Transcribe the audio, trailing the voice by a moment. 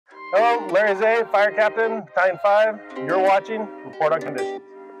Hello, Larry Zay, Fire Captain, Battalion 5. You're watching Report on Conditions.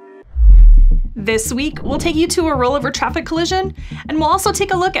 This week, we'll take you to a rollover traffic collision, and we'll also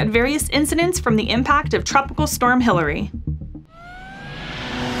take a look at various incidents from the impact of Tropical Storm Hilary.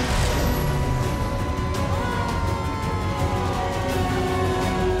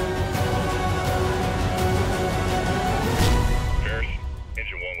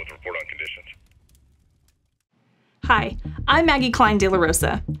 Hi, I'm Maggie Klein de la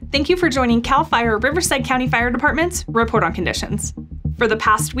Rosa. Thank you for joining CAL FIRE Riverside County Fire Department's Report on Conditions. For the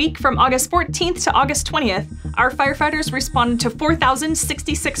past week, from August 14th to August 20th, our firefighters responded to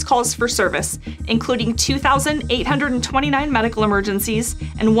 4,066 calls for service, including 2,829 medical emergencies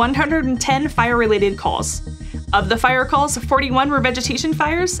and 110 fire-related calls. Of the fire calls, 41 were vegetation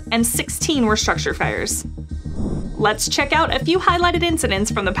fires and 16 were structure fires. Let's check out a few highlighted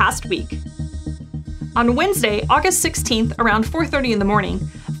incidents from the past week. On Wednesday, August 16th, around 4:30 in the morning,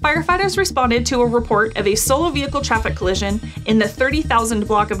 firefighters responded to a report of a solo vehicle traffic collision in the 30,000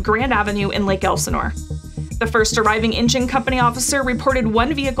 block of Grand Avenue in Lake Elsinore. The first arriving engine company officer reported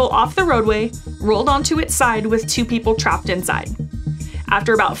one vehicle off the roadway, rolled onto its side with two people trapped inside.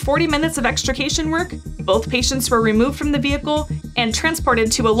 After about 40 minutes of extrication work, both patients were removed from the vehicle and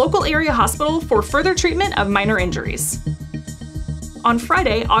transported to a local area hospital for further treatment of minor injuries. On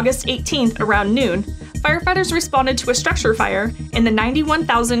Friday, August 18th, around noon, firefighters responded to a structure fire in the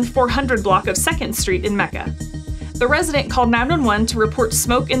 91,400 block of 2nd Street in Mecca. The resident called 911 to report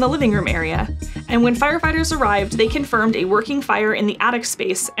smoke in the living room area, and when firefighters arrived, they confirmed a working fire in the attic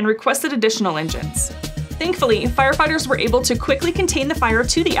space and requested additional engines. Thankfully, firefighters were able to quickly contain the fire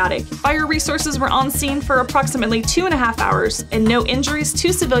to the attic. Fire resources were on scene for approximately 2.5 hours, and no injuries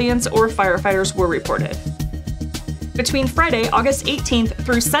to civilians or firefighters were reported. Between Friday, August 18th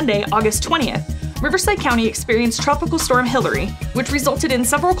through Sunday, August 20th, Riverside County experienced Tropical Storm Hilary, which resulted in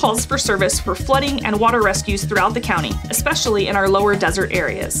several calls for service for flooding and water rescues throughout the county, especially in our lower desert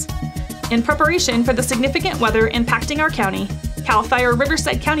areas. In preparation for the significant weather impacting our county, CAL FIRE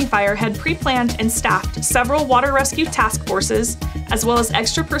Riverside County Fire had pre-planned and staffed several water rescue task forces, as well as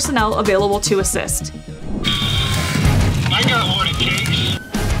extra personnel available to assist. I got what it takes.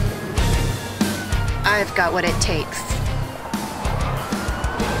 I've got what it takes.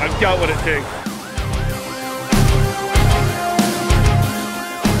 I've got what it takes.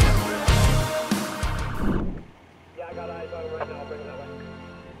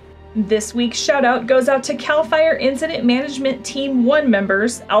 This week's shout-out goes out to CAL FIRE Incident Management Team 1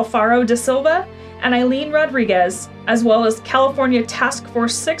 members Alfaro da Silva and Eileen Rodriguez, as well as California Task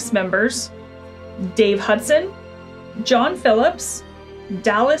Force 6 members Dave Hudson, John Phillips,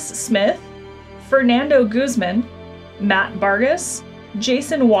 Dallas Smith, Fernando Guzman, Matt Vargas,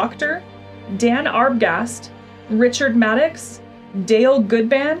 Jason Wachter, Dan Arbgast, Richard Maddox, Dale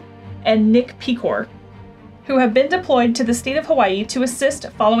Goodban, and Nick Pecor, who have been deployed to the state of Hawaii to assist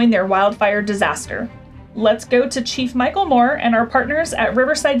following their wildfire disaster. Let's go to Chief Michael Moore and our partners at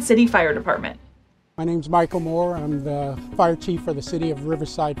Riverside City Fire Department. My name's Michael Moore. I'm the fire chief for the City of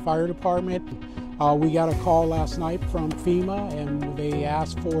Riverside Fire Department. We got a call last night from FEMA, and they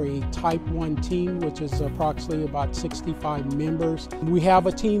asked for a Type 1 team, which is approximately about 65 members. We have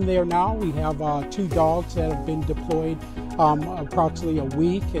a team there now. We have 2 dogs that have been deployed approximately a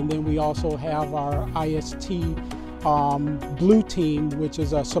week, and then we also have our IST Blue Team, which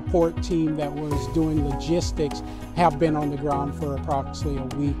is a support team that was doing logistics, have been on the ground for approximately a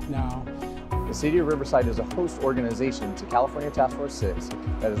week now. The City of Riverside is a host organization to California Task Force 6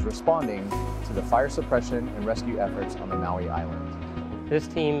 that is responding to the fire suppression and rescue efforts on the Maui Island. This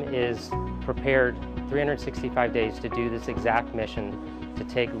team is prepared 365 days to do this exact mission, to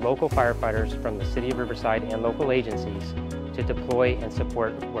take local firefighters from the City of Riverside and local agencies to deploy and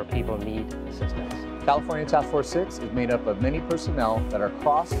support where people need assistance. California Task Force 6 is made up of many personnel that are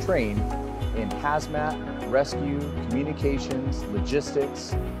cross-trained in hazmat, rescue, communications,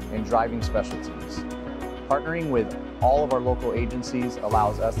 logistics, and driving specialties. Partnering with all of our local agencies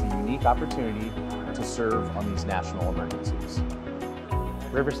allows us the unique opportunity to serve on these national emergencies.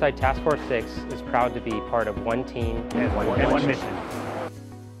 Riverside Task Force 6 is proud to be part of one team and one mission.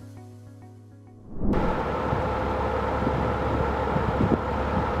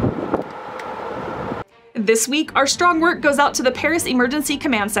 This week, our strong work goes out to the Paris Emergency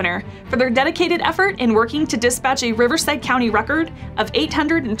Command Center for their dedicated effort in working to dispatch a Riverside County record of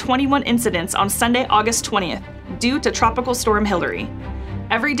 821 incidents on Sunday, August 20th, due to Tropical Storm Hilary.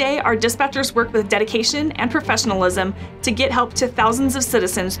 Every day, our dispatchers work with dedication and professionalism to get help to thousands of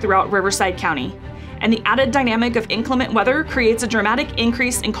citizens throughout Riverside County. and the added dynamic of inclement weather creates a dramatic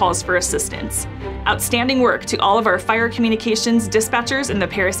increase in calls for assistance. Outstanding work to all of our fire communications dispatchers in the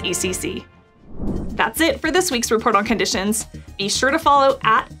Paris ECC. That's it for this week's Report on Conditions. Be sure to follow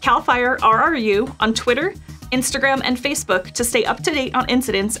 @CalFireRRU on Twitter, Instagram, and Facebook to stay up to date on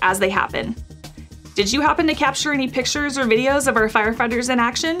incidents as they happen. Did you happen to capture any pictures or videos of our firefighters in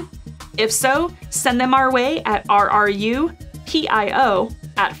action? If so, send them our way at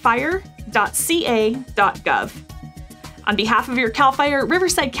rrupio@fire.ca.gov. On behalf of your CAL FIRE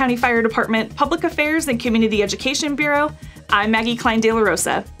Riverside County Fire Department Public Affairs and Community Education Bureau, I'm Maggie Klein de la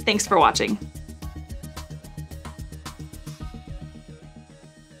Rosa. Thanks for watching.